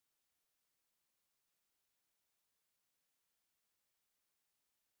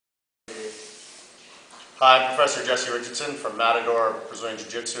Hi, I'm Professor Jesse Richardson from Matador Brazilian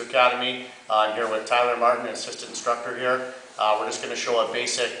Jiu-Jitsu Academy. I'm here with Tyler Martin, an assistant instructor here. We're just going to show a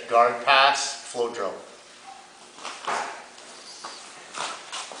basic guard pass flow drill.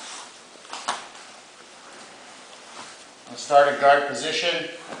 I'll start in guard position,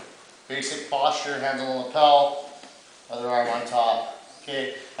 basic posture, hands on the lapel, other arm on top.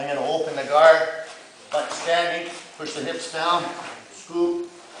 Okay, I'm going to open the guard, butt standing, push the hips down, scoop,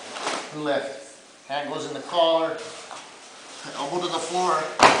 and lift. Hand goes in the collar, elbow to the floor,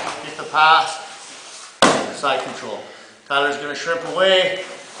 get the pass, side control. Tyler's going to shrimp away,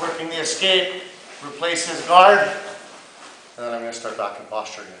 working the escape, replace his guard, and then I'm going to start back in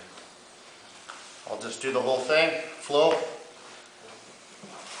posture again. I'll just do the whole thing, flow.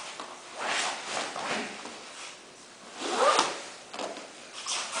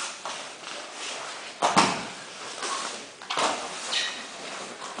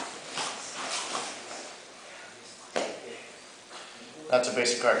 That's a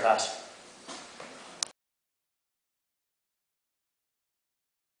basic guard pass.